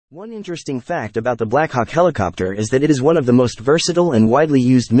One interesting fact about the Blackhawk helicopter is that it is one of the most versatile and widely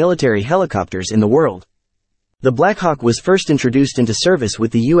used military helicopters in the world. The Blackhawk was first introduced into service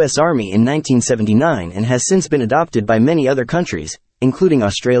with the U.S. Army in 1979 and has since been adopted by many other countries, including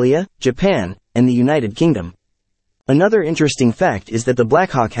Australia, Japan, and the United Kingdom. Another interesting fact is that the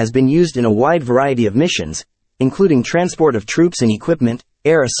Blackhawk has been used in a wide variety of missions, including transport of troops and equipment,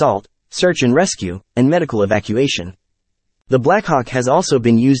 air assault, search and rescue, and medical evacuation. The Blackhawk has also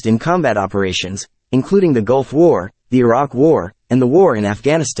been used in combat operations, including the Gulf War, the Iraq War, and the war in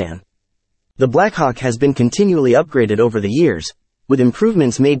Afghanistan. The Blackhawk has been continually upgraded over the years, with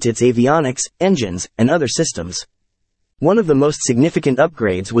improvements made to its avionics, engines, and other systems. One of the most significant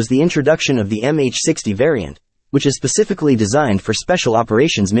upgrades was the introduction of the MH-60 variant, which is specifically designed for special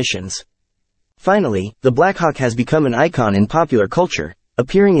operations missions. Finally, the Blackhawk has become an icon in popular culture,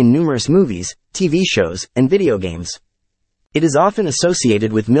 appearing in numerous movies, TV shows, and video games. It is often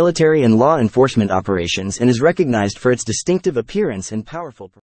associated with military and law enforcement operations and is recognized for its distinctive appearance and powerful performance.